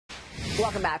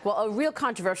Welcome back. Well, a real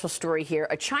controversial story here.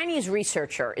 A Chinese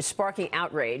researcher is sparking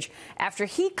outrage after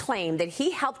he claimed that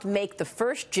he helped make the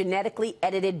first genetically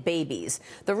edited babies.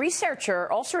 The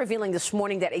researcher also revealing this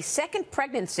morning that a second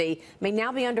pregnancy may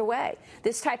now be underway.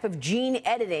 This type of gene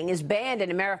editing is banned in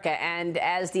America, and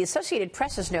as the Associated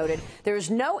Press has noted, there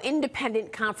is no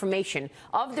independent confirmation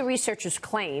of the researcher's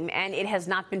claim, and it has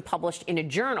not been published in a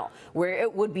journal where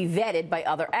it would be vetted by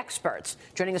other experts.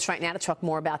 Joining us right now to talk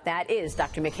more about that is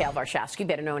Dr. Mikhail Varshavski,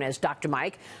 better known as Dr.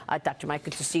 Mike. Dr. Mike,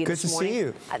 good to see you this morning.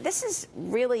 Good to see you. This is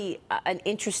really an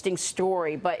interesting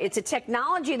story, but it's a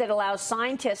technology that allows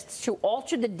scientists to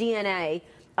alter the DNA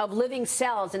of living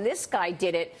cells, and this guy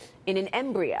did it in an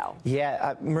embryo.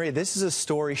 Yeah, Maria, this is a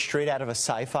story straight out of a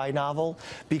sci-fi novel,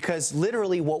 because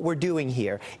literally what we're doing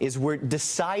here is we're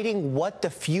deciding what the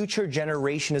future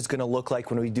generation is going to look like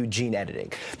when we do gene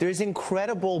editing. There's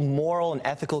incredible moral and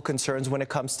ethical concerns when it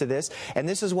comes to this, and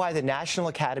this is why the National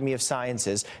Academy of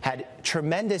Sciences had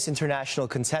tremendous international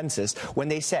consensus when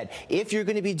they said, if you're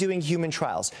going to be doing human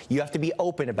trials, you have to be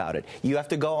open about it. You have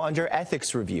to go under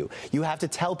ethics review. You have to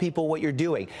tell people what you're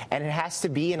doing, and it has to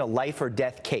be in a life or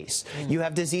death case. You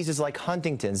have diseases like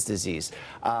Huntington's disease,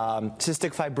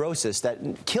 cystic fibrosis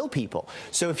that kill people.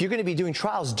 So if you're going to be doing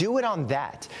trials, do it on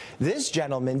that. This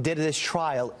gentleman did this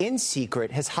trial in secret.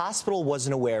 His hospital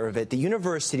wasn't aware of it. The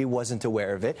university wasn't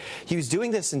aware of it. He was doing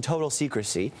this in total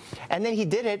secrecy. And then he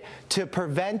did it to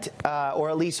prevent, or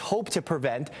at least hope to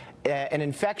prevent, an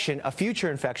infection, a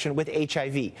future infection with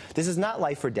HIV. This is not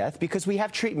life or death because we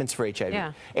have treatments for HIV.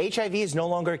 Yeah. HIV is no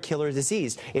longer a killer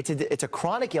disease. It's a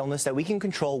chronic illness that we can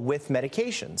control with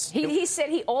medications. He said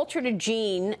he altered a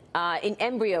gene in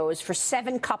embryos for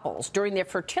 7 couples during their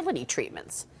fertility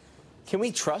treatments. Can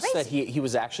we trust that he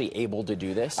was actually able to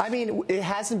do this? I mean, it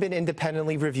hasn't been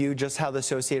independently reviewed, just how the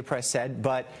Associated Press said,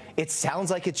 but it sounds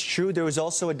like it's true. There was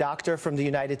also a doctor from the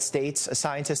United States, a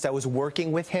scientist that was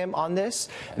working with him on this,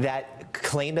 that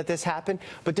claimed that this happened.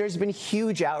 But there's been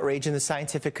huge outrage in the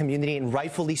scientific community, and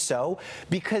rightfully so,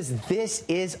 because this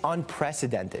is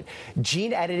unprecedented.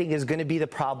 Gene editing is going to be the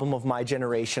problem of my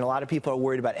generation. A lot of people are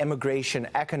worried about immigration,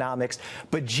 economics,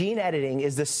 but gene editing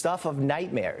is the stuff of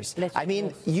nightmares. I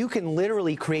mean, you can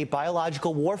literally create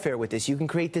biological warfare with this. You can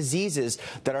create diseases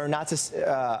that are not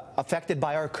affected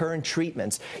by our current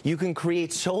treatments. You can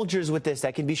create soldiers with this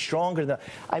that can be stronger than.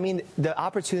 I mean, the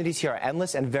opportunities here are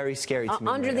endless and very scary to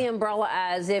me. Under the umbrella,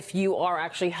 as if you are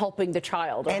actually helping the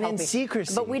child. And in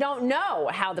secrecy. But we don't know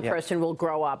how the person will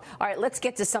grow up. All right, let's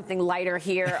get to something lighter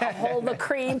here. Hold the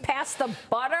cream, pass the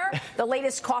butter. The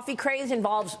latest coffee craze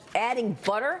involves adding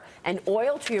butter and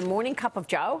oil to your morning cup of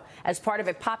joe as part of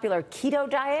a popular keto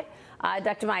diet.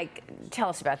 Dr. Mike, tell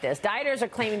us about this. Dieters are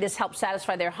claiming this helps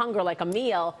satisfy their hunger like a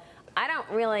meal. I don't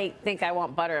really think I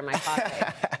want butter in my coffee.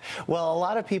 Well, a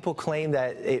lot of people claim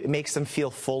that it makes them feel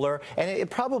fuller, and it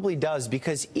probably does,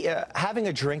 because having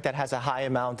a drink that has a high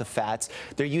amount of fats,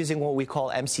 they're using what we call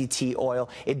MCT oil.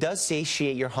 It does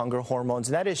satiate your hunger hormones,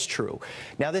 and that is true.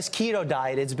 Now, this keto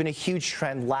diet, it's been a huge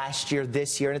trend last year,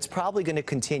 this year, and it's probably going to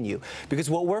continue, because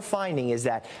what we're finding is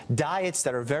that diets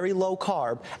that are very low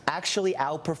carb actually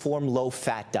outperform low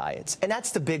fat diets. And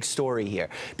that's the big story here,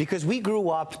 because we grew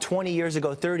up 20 years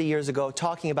ago, 30 years ago,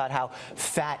 talking about how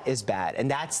fat is bad, and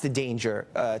that's the danger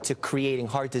to creating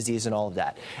heart disease and all of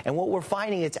that. And what we're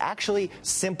finding, it's actually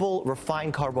simple,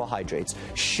 refined carbohydrates,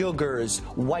 sugars,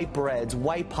 white breads,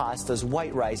 white pastas,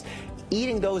 white rice.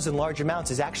 Eating those in large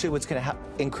amounts is actually what's going to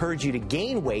encourage you to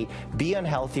gain weight, be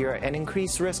unhealthier, and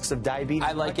increase risks of diabetes.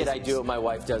 I like it. I do it. My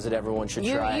wife does it. Everyone should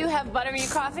try it. You have butter in your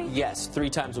coffee? Yes, 3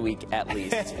 times a week at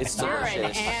least. It's delicious. You're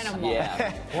an animal.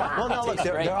 Yeah. Wow. Well, no, look,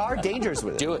 there are dangers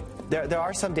with it. Do it. There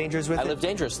are some dangers with it. I live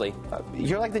dangerously.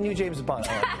 You're like the new James Bond.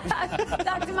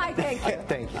 Dr. Mike, thank you.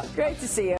 Thank you. Great to see you.